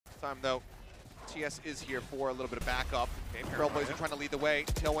time, though, TS is here for a little bit of backup. Trailblazer trying to lead the way.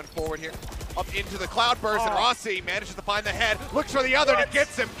 Tailwind forward here. Up into the cloudburst, and Rossi manages to find the head. Looks for the other, and it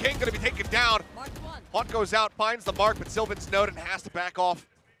gets him. King going to be taken down. Hawk goes out, finds the mark, but Sylvan's noted and has to back off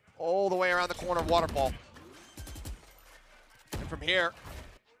all the way around the corner of Waterfall. And from here,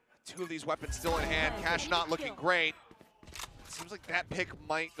 two of these weapons still in hand. Cash not looking great. It seems like that pick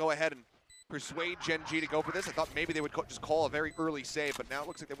might go ahead and persuade GENG to go for this. I thought maybe they would just call a very early save, but now it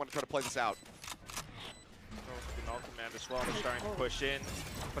looks like they want to try to play this out. Command as well. They're starting to push in,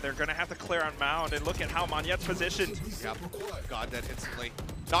 but they're going to have to clear on Mound, and look at how Monyette's positioned. Yep, got that instantly.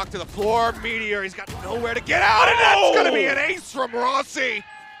 Knocked to the floor, Meteor, he's got nowhere to get out, and that's going to be an ace from Rossi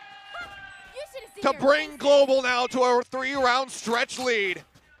to bring Global now to a 3-round stretch lead.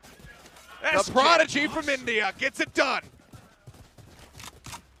 The prodigy from India gets it done.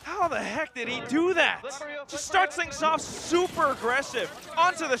 How the heck did he do that? Just starts things off super aggressive,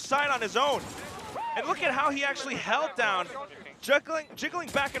 onto the side on his own. And look at how he actually held down, jiggling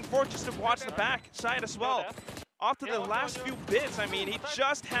back and forth just to watch the back side as well. Off to the last few bits, I mean, he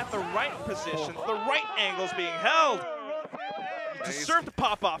just had the right position, the right angles being held. He deserved to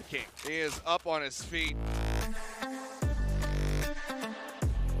pop off, King. He is up on his feet.